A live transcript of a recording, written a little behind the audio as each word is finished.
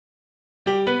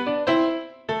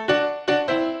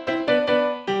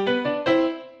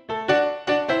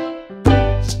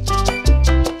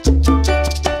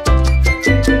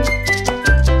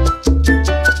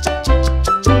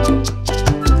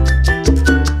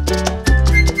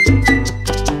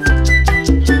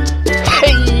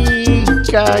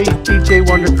guys? DJ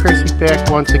Wonder Chrissy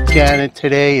back once again, and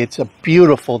today it's a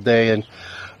beautiful day in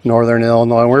northern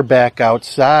Illinois. We're back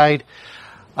outside.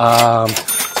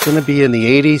 It's going to be in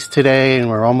the 80s today, and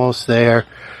we're almost there.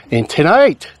 And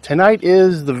tonight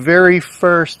is the very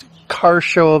first car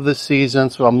show of the season,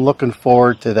 so I'm looking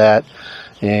forward to that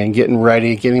and getting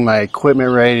ready, getting my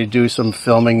equipment ready to do some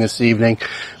filming this evening.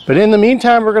 But in the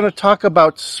meantime, we're going to talk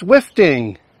about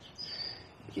swifting.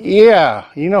 Yeah,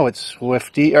 you know it's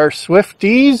Swiftie or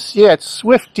Swiftees. Yeah, it's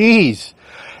Swiftees.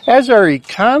 As our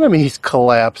economy's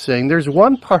collapsing, there's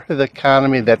one part of the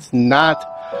economy that's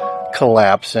not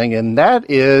collapsing, and that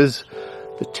is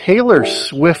the Taylor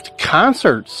Swift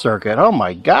concert circuit. Oh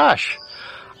my gosh.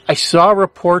 I saw a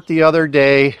report the other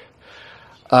day.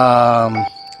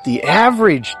 The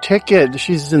average ticket,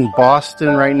 she's in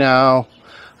Boston right now,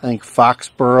 I think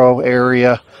Foxborough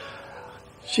area.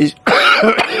 She's,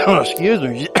 excuse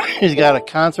me, she's got a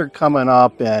concert coming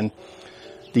up, and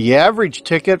the average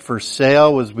ticket for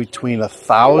sale was between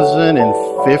 $1,000 and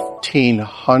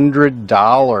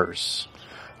 $1,500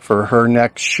 for her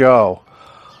next show.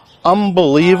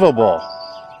 Unbelievable.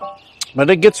 But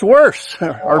it gets worse,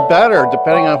 or better,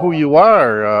 depending on who you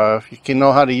are. If you can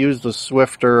know how to use the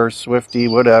Swifter or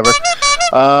Swiftie, whatever.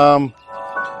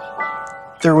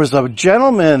 There was a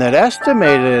gentleman that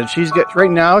estimated right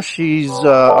now she's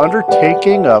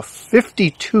undertaking a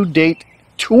 52-date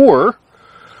tour,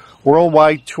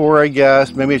 worldwide tour, I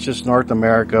guess. Maybe it's just North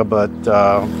America, but it's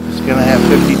going to have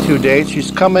 52 dates.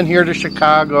 She's coming here to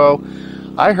Chicago.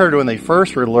 I heard when they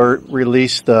first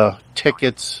released the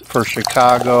tickets for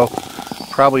Chicago,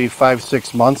 probably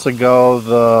 5-6 months ago,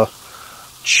 the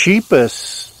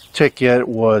cheapest ticket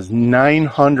was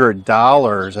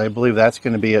 $900. I believe that's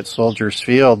going to be at Soldiers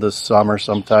Field this summer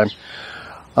sometime.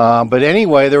 But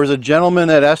anyway, there was a gentleman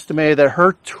that estimated that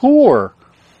her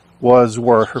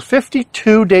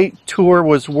 52-date tour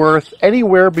was worth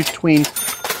anywhere between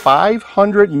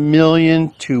 $500 million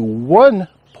to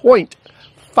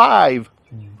 $1.5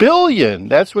 billion.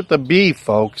 That's with the B,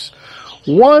 folks.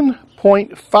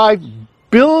 $1.5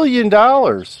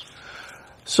 billion.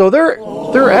 So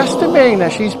they're estimating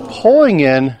that she's pulling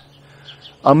in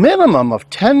a minimum of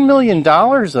 $10 million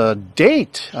a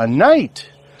date, a night.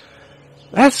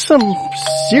 That's some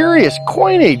serious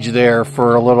coinage there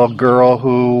for a little girl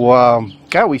who,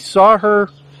 God, we saw her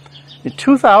in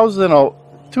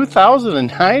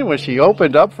 2009 when she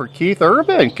opened up for Keith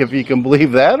Urban, if you can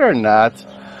believe that or not.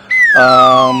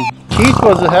 Keith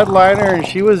was the headliner and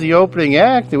she was the opening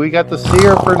act, and we got to see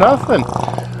her for nothing.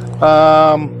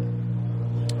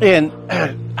 And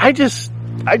I just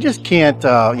can't,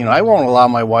 I won't allow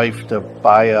my wife to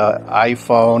buy an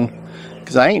iPhone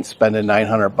because I ain't spending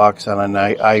 $900 on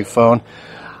an iPhone.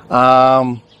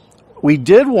 We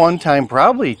did one time,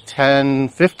 probably 10,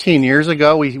 15 years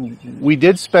ago. We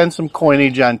did spend some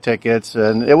coinage on tickets,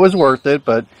 and it was worth it,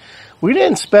 but we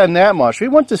didn't spend that much. We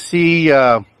went to see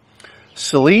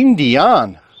Celine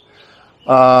Dion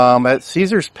at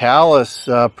Caesar's Palace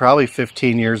probably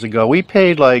 15 years ago. We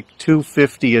paid like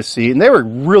 $250 a seat, and they were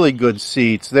really good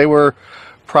seats. They were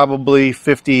probably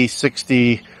 50,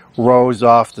 60 rows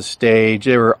off the stage.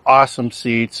 They were awesome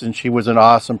seats, and she was an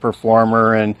awesome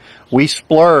performer, and we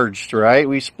splurged, right?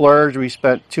 We splurged. We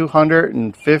spent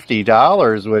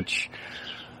 $250, which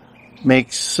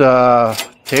makes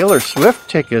Taylor Swift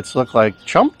tickets look like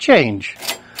chump change.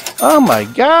 Oh my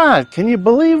God, can you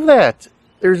believe that?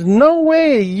 There's no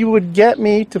way you would get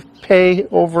me to pay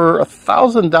over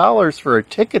 $1,000 for a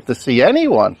ticket to see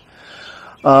anyone.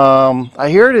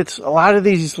 I heard it's a lot of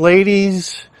these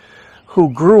ladies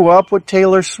who grew up with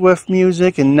Taylor Swift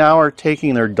music and now are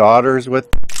taking their daughters with.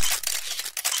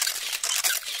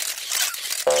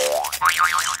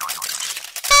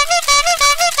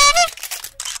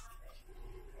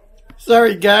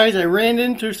 Sorry guys, I ran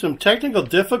into some technical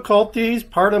difficulties.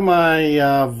 Part of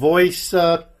my voice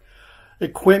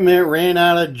equipment ran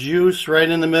out of juice right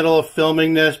in the middle of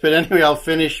filming this. But anyway, I'll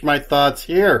finish my thoughts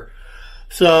here.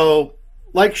 So,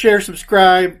 like, share,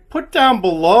 subscribe. Put down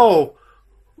below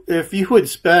if you would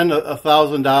spend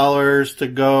 $1,000 to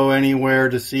go anywhere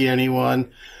to see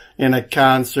anyone in a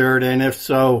concert, and if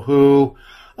so, who.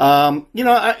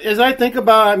 As I think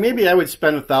about it, maybe I would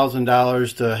spend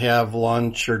 $1,000 to have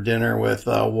lunch or dinner with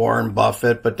Warren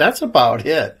Buffett, but that's about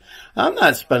it. I'm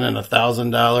not spending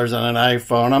 $1,000 on an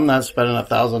iPhone. I'm not spending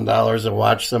 $1,000 to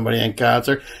watch somebody in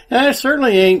concert. And I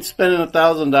certainly ain't spending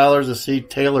 $1,000 to see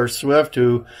Taylor Swift,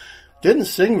 who didn't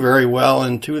sing very well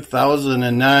in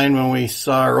 2009 when we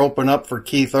saw her open up for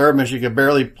Keith Urban. She could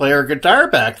barely play her guitar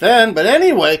back then. But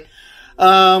anyway,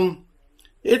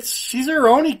 she's her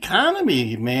own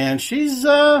economy, man. She's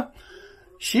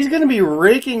she's going to be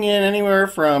raking in anywhere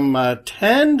from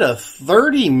 10 to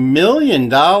 30 million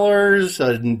dollars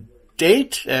a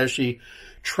date as she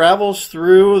travels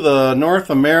through the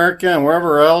North America and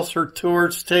wherever else her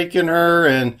tour's taking her,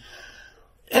 and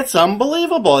it's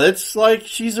unbelievable. It's like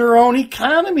she's her own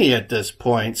economy at this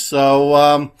point.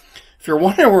 So if you're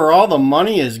wondering where all the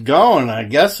money is going, I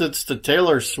guess it's to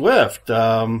Taylor Swift.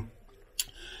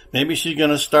 Maybe she's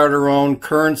going to start her own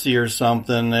currency or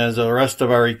something as the rest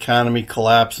of our economy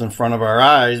collapses in front of our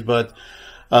eyes. But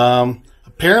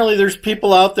apparently there's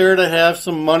people out there that have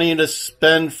some money to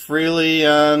spend freely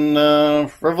on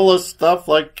frivolous stuff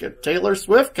like a Taylor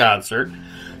Swift concert.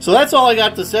 So that's all I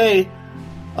got to say.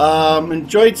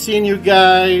 Enjoyed seeing you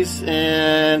guys,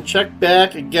 and check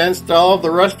back against all of the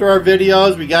rest of our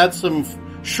videos. We got some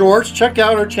shorts. Check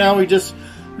out our channel. We just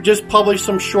published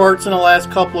some shorts in the last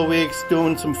couple of weeks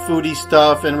doing some foodie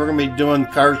stuff, and we're going to be doing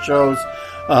car shows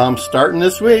starting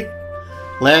this week.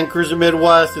 Land Cruiser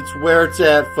Midwest, it's where it's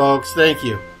at, folks. Thank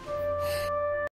you.